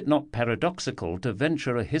 And is it not paradoxical to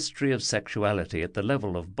venture a history of sexuality at the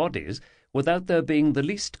level of bodies without there being the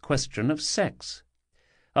least question of sex?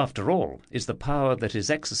 After all, is the power that is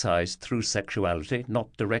exercised through sexuality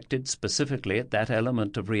not directed specifically at that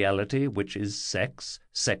element of reality which is sex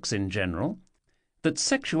in general? That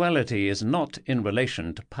sexuality is not in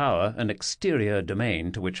relation to power an exterior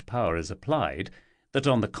domain to which power is applied, that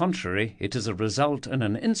on the contrary it is a result and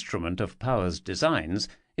an instrument of power's designs,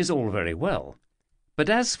 is all very well. But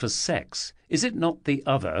as for sex, is it not the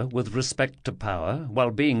other with respect to power,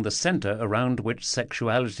 while being the centre around which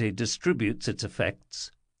sexuality distributes its effects?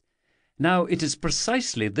 Now, it is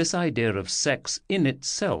precisely this idea of sex in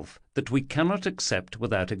itself that we cannot accept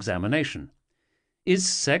without examination. Is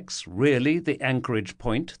sex really the anchorage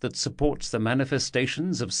point that supports the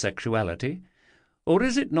manifestations of sexuality? Or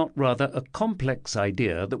is it not rather a complex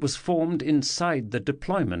idea that was formed inside the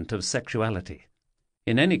deployment of sexuality?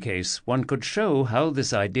 In any case, one could show how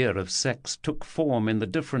this idea of sex took form in the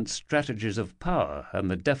different strategies of power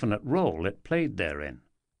and the definite role it played therein.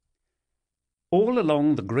 All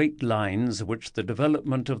along the great lines which the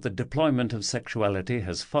development of the deployment of sexuality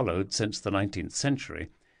has followed since the 19th century,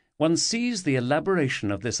 one sees the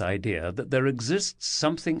elaboration of this idea that there exists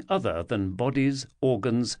something other than bodies,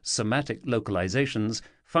 organs, somatic localizations,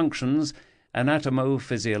 functions,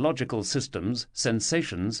 anatomo-physiological systems,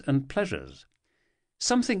 sensations, and pleasures.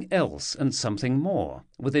 Something else and something more,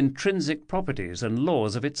 with intrinsic properties and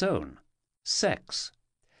laws of its own. Sex.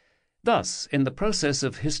 Thus, in the process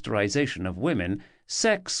of historization of women,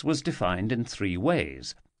 sex was defined in three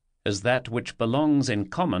ways: as that which belongs in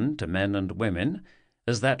common to men and women,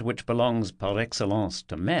 as that which belongs par excellence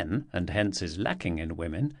to men, and hence is lacking in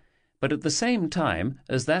women, but at the same time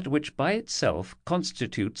as that which by itself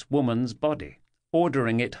constitutes woman's body,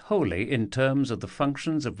 ordering it wholly in terms of the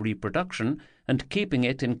functions of reproduction and keeping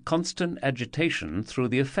it in constant agitation through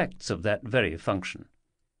the effects of that very function.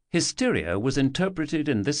 Hysteria was interpreted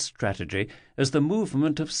in this strategy as the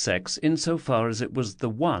movement of sex insofar as it was the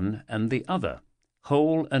one and the other,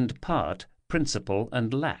 whole and part, principle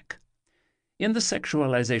and lack. In the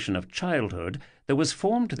sexualization of childhood, there was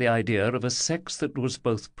formed the idea of a sex that was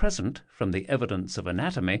both present, from the evidence of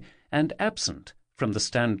anatomy, and absent, from the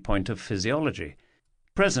standpoint of physiology.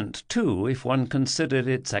 Present, too, if one considered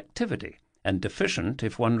its activity, and deficient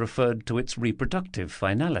if one referred to its reproductive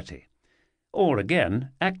finality. Or again,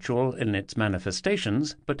 actual in its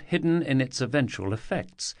manifestations, but hidden in its eventual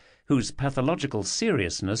effects, whose pathological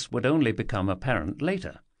seriousness would only become apparent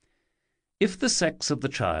later. If the sex of the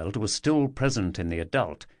child was still present in the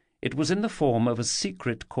adult, it was in the form of a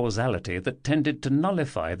secret causality that tended to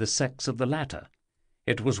nullify the sex of the latter.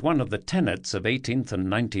 It was one of the tenets of 18th and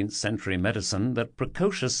 19th century medicine that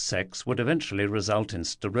precocious sex would eventually result in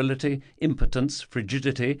sterility, impotence,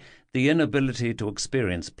 frigidity, the inability to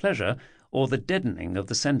experience pleasure, or the deadening of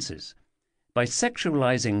the senses. By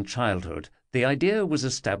sexualizing childhood, the idea was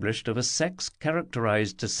established of a sex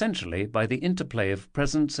characterized essentially by the interplay of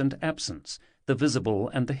presence and absence, the visible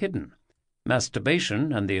and the hidden.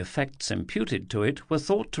 Masturbation and the effects imputed to it were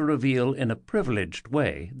thought to reveal in a privileged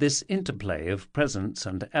way this interplay of presence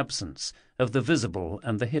and absence, of the visible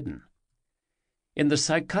and the hidden. In the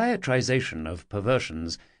psychiatrization of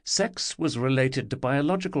perversions, sex was related to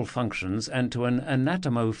biological functions and to an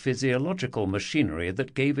anatomo-physiological machinery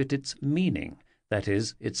that gave it its meaning, that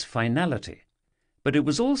is, its finality. But it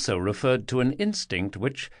was also referred to an instinct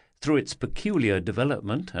which, through its peculiar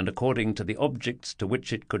development and according to the objects to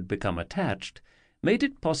which it could become attached, made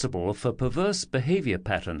it possible for perverse behavior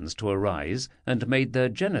patterns to arise and made their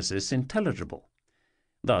genesis intelligible.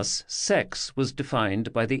 Thus, sex was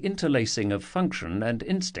defined by the interlacing of function and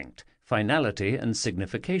instinct, finality and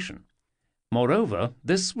signification. Moreover,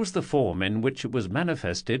 this was the form in which it was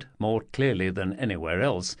manifested, more clearly than anywhere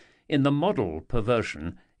else, in the model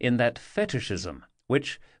perversion, in that fetishism,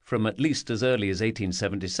 which, from at least as early as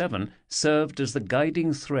 1877, served as the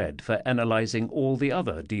guiding thread for analyzing all the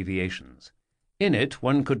other deviations. In it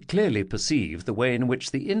one could clearly perceive the way in which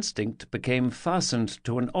the instinct became fastened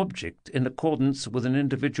to an object in accordance with an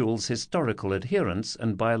individual's historical adherence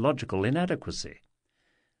and biological inadequacy.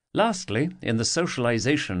 Lastly, in the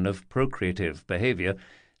socialization of procreative behavior,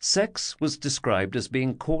 sex was described as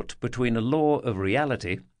being caught between a law of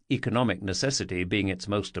reality, economic necessity being its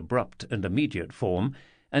most abrupt and immediate form,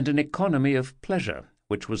 and an economy of pleasure,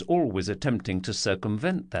 which was always attempting to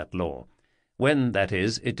circumvent that law, when, that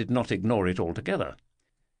is, it did not ignore it altogether.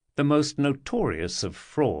 The most notorious of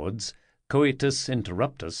frauds, coitus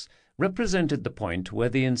interruptus, represented the point where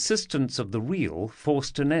the insistence of the real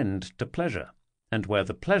forced an end to pleasure, and where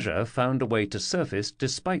the pleasure found a way to surface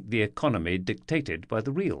despite the economy dictated by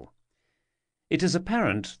the real. It is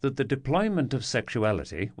apparent that the deployment of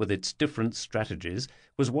sexuality, with its different strategies,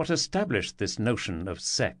 was what established this notion of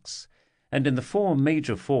sex, and in the four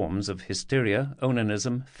major forms of hysteria,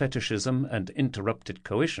 onanism, fetishism, and interrupted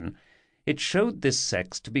coition, it showed this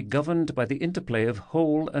sex to be governed by the interplay of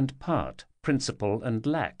whole and part, principle and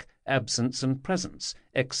lack, absence and presence,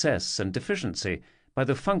 excess and deficiency, by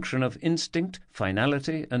the function of instinct,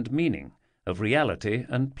 finality, and meaning, of reality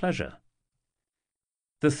and pleasure.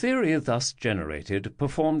 The theory thus generated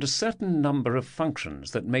performed a certain number of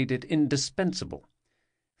functions that made it indispensable.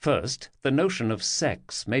 First, the notion of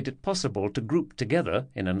sex made it possible to group together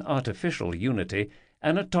in an artificial unity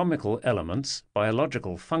anatomical elements,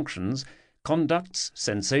 biological functions, conducts,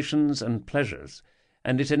 sensations, and pleasures,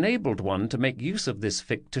 and it enabled one to make use of this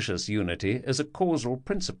fictitious unity as a causal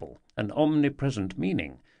principle, an omnipresent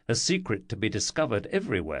meaning, a secret to be discovered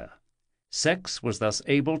everywhere. Sex was thus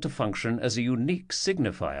able to function as a unique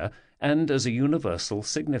signifier and as a universal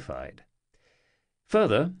signified.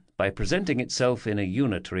 Further, by presenting itself in a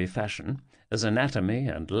unitary fashion, as anatomy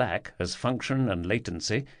and lack, as function and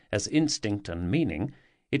latency, as instinct and meaning,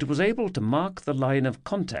 it was able to mark the line of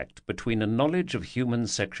contact between a knowledge of human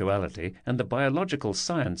sexuality and the biological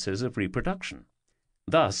sciences of reproduction.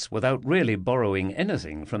 Thus, without really borrowing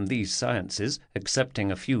anything from these sciences,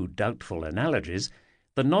 excepting a few doubtful analogies,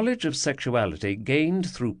 the knowledge of sexuality gained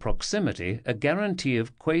through proximity a guarantee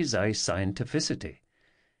of quasi-scientificity.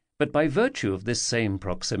 But by virtue of this same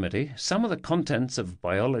proximity, some of the contents of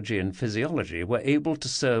biology and physiology were able to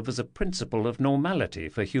serve as a principle of normality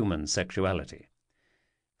for human sexuality.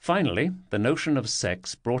 Finally, the notion of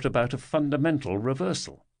sex brought about a fundamental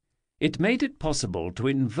reversal. It made it possible to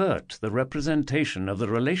invert the representation of the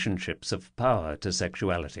relationships of power to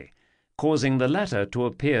sexuality, causing the latter to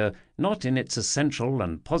appear not in its essential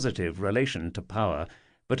and positive relation to power,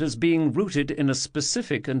 but as being rooted in a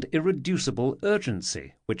specific and irreducible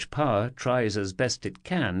urgency which power tries as best it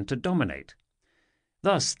can to dominate.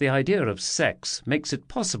 Thus, the idea of sex makes it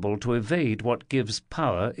possible to evade what gives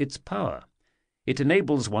power its power. It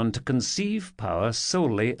enables one to conceive power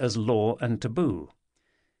solely as law and taboo.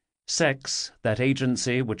 Sex, that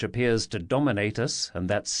agency which appears to dominate us, and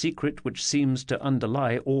that secret which seems to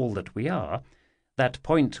underlie all that we are, that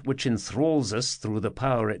point which enthralls us through the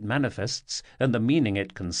power it manifests and the meaning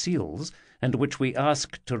it conceals, and which we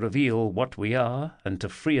ask to reveal what we are and to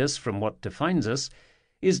free us from what defines us,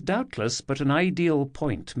 is doubtless but an ideal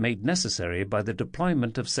point made necessary by the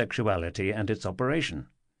deployment of sexuality and its operation.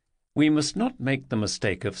 We must not make the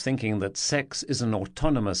mistake of thinking that sex is an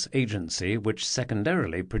autonomous agency which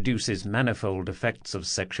secondarily produces manifold effects of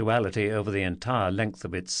sexuality over the entire length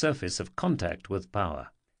of its surface of contact with power.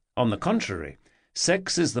 On the contrary,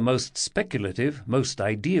 sex is the most speculative, most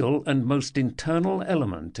ideal, and most internal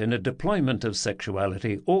element in a deployment of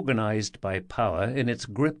sexuality organized by power in its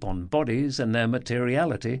grip on bodies and their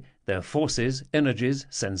materiality, their forces, energies,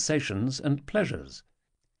 sensations, and pleasures.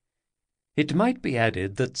 It might be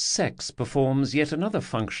added that sex performs yet another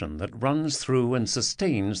function that runs through and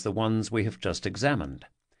sustains the ones we have just examined.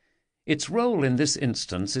 Its role in this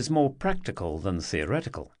instance is more practical than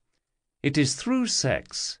theoretical. It is through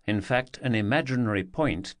sex, in fact an imaginary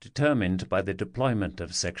point determined by the deployment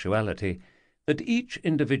of sexuality, that each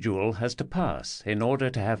individual has to pass in order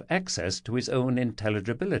to have access to his own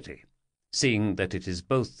intelligibility, seeing that it is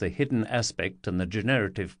both the hidden aspect and the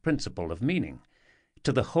generative principle of meaning,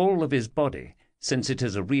 to the whole of his body, since it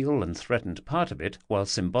is a real and threatened part of it while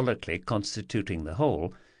symbolically constituting the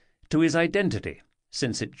whole, to his identity,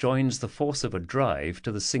 since it joins the force of a drive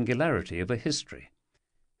to the singularity of a history.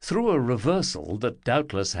 Through a reversal that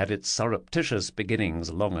doubtless had its surreptitious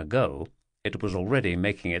beginnings long ago, it was already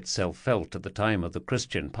making itself felt at the time of the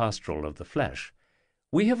Christian pastoral of the flesh,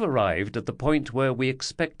 we have arrived at the point where we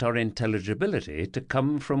expect our intelligibility to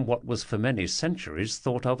come from what was for many centuries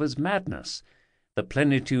thought of as madness, the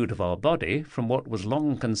plenitude of our body from what was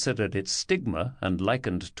long considered its stigma and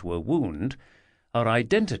likened to a wound, our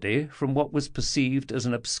identity from what was perceived as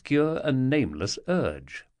an obscure and nameless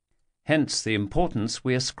urge. Hence the importance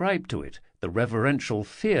we ascribe to it, the reverential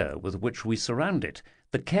fear with which we surround it,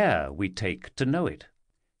 the care we take to know it.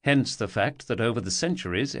 Hence the fact that over the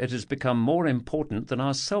centuries it has become more important than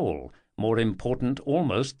our soul, more important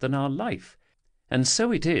almost than our life. And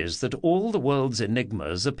so it is that all the world's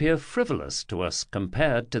enigmas appear frivolous to us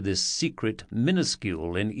compared to this secret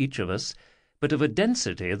minuscule in each of us, but of a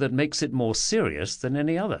density that makes it more serious than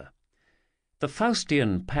any other. The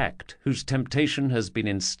Faustian pact, whose temptation has been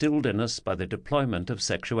instilled in us by the deployment of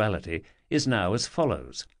sexuality, is now as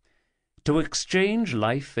follows: to exchange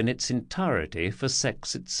life in its entirety for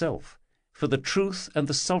sex itself, for the truth and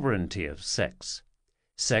the sovereignty of sex.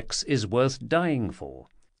 Sex is worth dying for.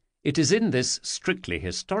 It is in this strictly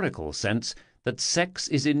historical sense that sex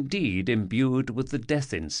is indeed imbued with the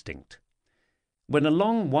death instinct. When a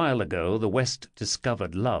long while ago the West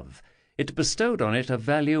discovered love, it bestowed on it a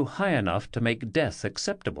value high enough to make death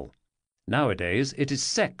acceptable. Nowadays it is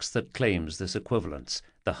sex that claims this equivalence,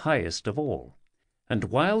 the highest of all. And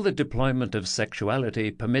while the deployment of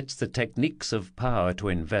sexuality permits the techniques of power to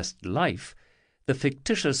invest life, the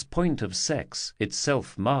fictitious point of sex,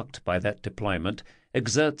 itself marked by that deployment,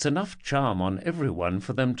 exerts enough charm on everyone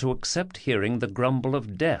for them to accept hearing the grumble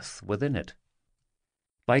of death within it.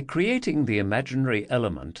 By creating the imaginary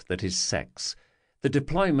element that is sex, the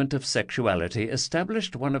deployment of sexuality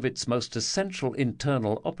established one of its most essential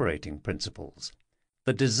internal operating principles: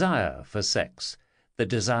 the desire for sex, the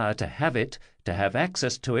desire to have it, to have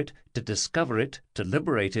access to it, to discover it, to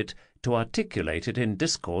liberate it, to articulate it in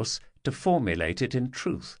discourse, to formulate it in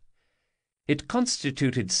truth. It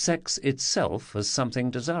constituted sex itself as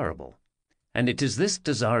something desirable, and it is this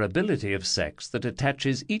desirability of sex that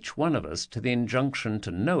attaches each one of us to the injunction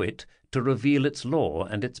to know it, to reveal its law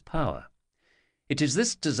and its power. It is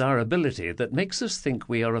this desirability that makes us think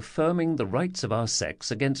we are affirming the rights of our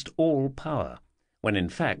sex against all power, when in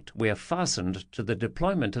fact we are fastened to the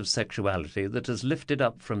deployment of sexuality that has lifted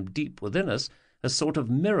up from deep within us a sort of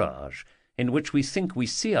mirage in which we think we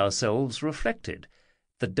see ourselves reflected,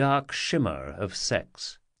 the dark shimmer of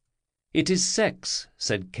sex. "It is sex,"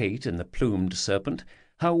 said Kate in The Plumed Serpent.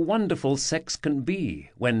 "How wonderful sex can be,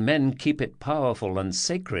 when men keep it powerful and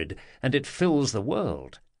sacred, and it fills the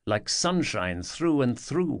world, like sunshine through and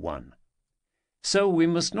through one." So we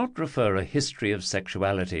must not refer a history of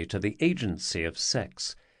sexuality to the agency of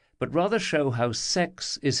sex, but rather show how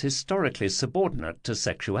sex is historically subordinate to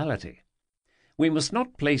sexuality. We must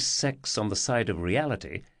not place sex on the side of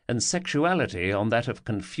reality and sexuality on that of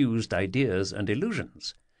confused ideas and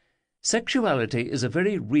illusions. Sexuality is a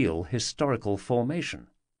very real historical formation.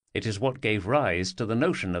 It is what gave rise to the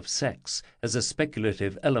notion of sex as a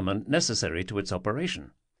speculative element necessary to its operation.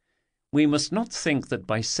 We must not think that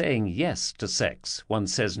by saying yes to sex one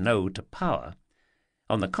says no to power.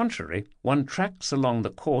 On the contrary, one tracks along the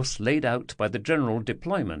course laid out by the general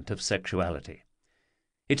deployment of sexuality.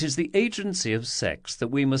 It is the agency of sex that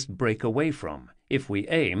we must break away from, if we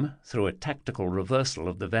aim, through a tactical reversal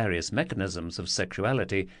of the various mechanisms of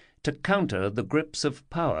sexuality, to counter the grips of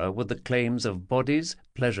power with the claims of bodies,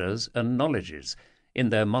 pleasures, and knowledges, in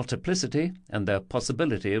their multiplicity and their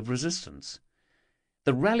possibility of resistance.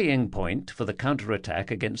 The rallying point for the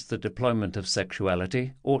counterattack against the deployment of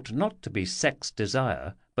sexuality ought not to be sex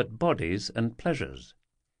desire, but bodies and pleasures.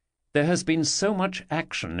 "There has been so much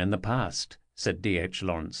action in the past," said D.H.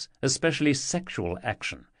 Lawrence, "especially sexual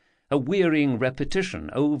action, a wearying repetition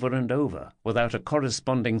over and over, without a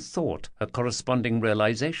corresponding thought, a corresponding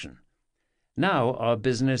realization. Now our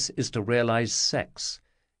business is to realize sex.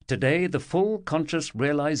 Today the full conscious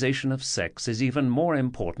realization of sex is even more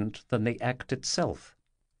important than the act itself."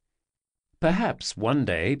 Perhaps one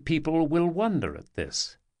day people will wonder at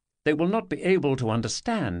this. They will not be able to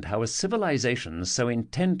understand how a civilization so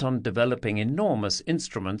intent on developing enormous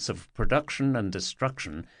instruments of production and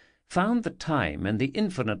destruction found the time and the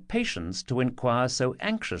infinite patience to inquire so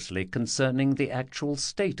anxiously concerning the actual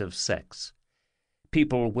state of sex.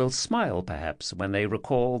 People will smile perhaps when they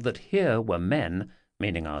recall that here were men,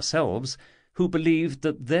 meaning ourselves, who believed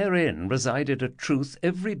that therein resided a truth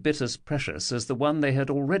every bit as precious as the one they had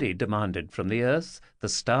already demanded from the earth, the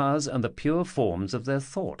stars, and the pure forms of their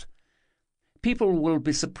thought. People will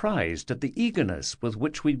be surprised at the eagerness with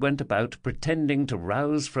which we went about pretending to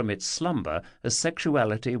rouse from its slumber a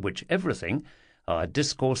sexuality which everything, our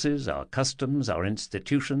discourses, our customs, our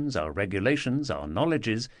institutions, our regulations, our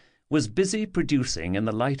knowledges, was busy producing in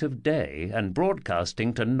the light of day and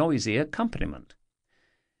broadcasting to noisy accompaniment.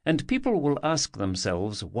 And people will ask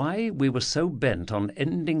themselves why we were so bent on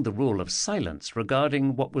ending the rule of silence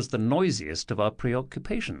regarding what was the noisiest of our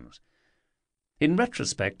preoccupations. In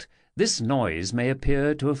retrospect, this noise may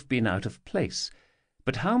appear to have been out of place,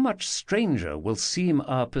 but how much stranger will seem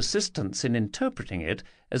our persistence in interpreting it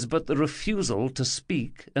as but the refusal to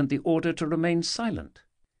speak and the order to remain silent.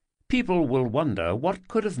 People will wonder what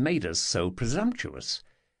could have made us so presumptuous.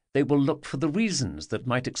 They will look for the reasons that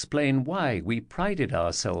might explain why we prided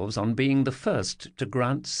ourselves on being the first to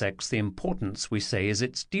grant sex the importance we say is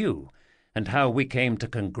its due, and how we came to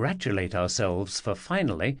congratulate ourselves for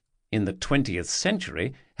finally, in the 20th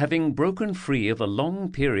century, having broken free of a long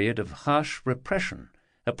period of harsh repression,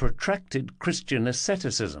 a protracted Christian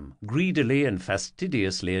asceticism, greedily and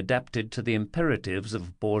fastidiously adapted to the imperatives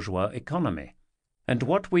of bourgeois economy. And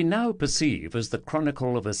what we now perceive as the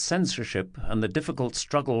chronicle of a censorship and the difficult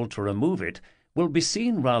struggle to remove it will be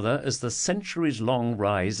seen rather as the centuries-long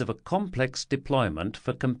rise of a complex deployment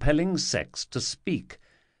for compelling sex to speak,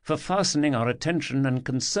 for fastening our attention and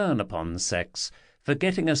concern upon sex, for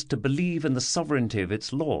getting us to believe in the sovereignty of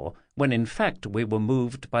its law, when in fact we were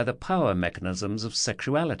moved by the power mechanisms of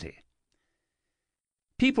sexuality.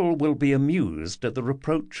 People will be amused at the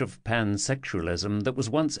reproach of pansexualism that was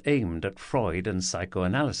once aimed at Freud and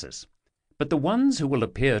psychoanalysis. But the ones who will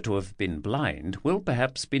appear to have been blind will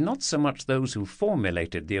perhaps be not so much those who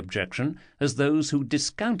formulated the objection as those who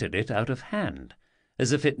discounted it out of hand,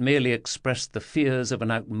 as if it merely expressed the fears of an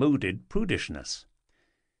outmoded prudishness.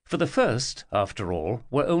 For the first, after all,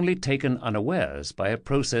 were only taken unawares by a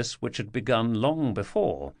process which had begun long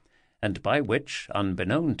before, and by which,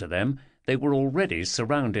 unbeknown to them, they were already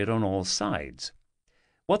surrounded on all sides.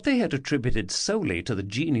 What they had attributed solely to the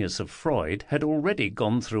genius of Freud had already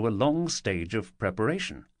gone through a long stage of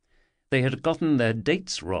preparation. They had gotten their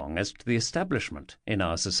dates wrong as to the establishment, in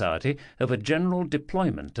our society, of a general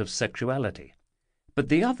deployment of sexuality. But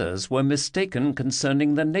the others were mistaken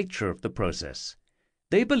concerning the nature of the process.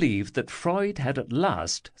 They believed that Freud had at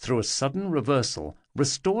last, through a sudden reversal,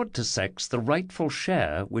 restored to sex the rightful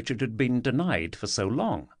share which it had been denied for so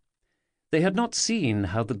long. They had not seen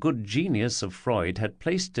how the good genius of Freud had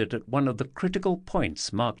placed it at one of the critical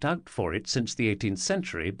points marked out for it since the 18th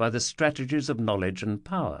century by the strategies of knowledge and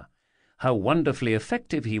power, how wonderfully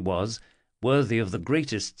effective he was, worthy of the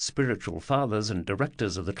greatest spiritual fathers and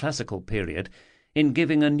directors of the classical period, in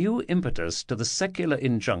giving a new impetus to the secular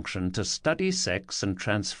injunction to study sex and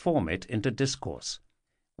transform it into discourse.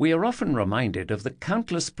 We are often reminded of the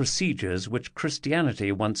countless procedures which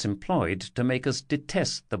Christianity once employed to make us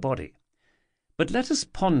detest the body. But let us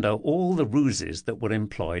ponder all the ruses that were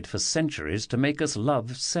employed for centuries to make us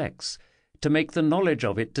love sex, to make the knowledge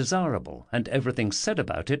of it desirable, and everything said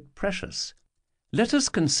about it precious. Let us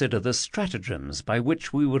consider the stratagems by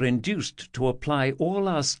which we were induced to apply all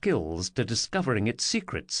our skills to discovering its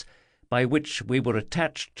secrets, by which we were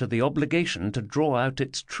attached to the obligation to draw out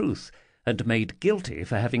its truth, and made guilty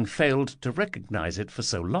for having failed to recognize it for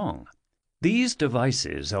so long. These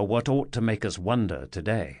devices are what ought to make us wonder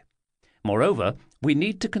today. Moreover, we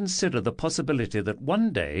need to consider the possibility that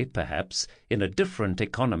one day, perhaps, in a different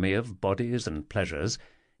economy of bodies and pleasures,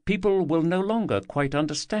 people will no longer quite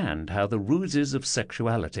understand how the ruses of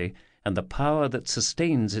sexuality and the power that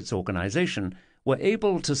sustains its organization were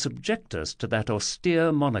able to subject us to that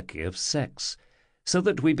austere monarchy of sex, so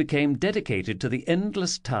that we became dedicated to the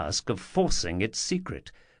endless task of forcing its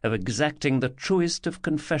secret, of exacting the truest of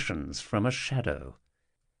confessions from a shadow.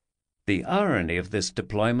 The irony of this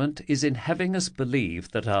deployment is in having us believe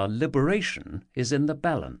that our liberation is in the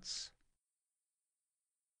balance.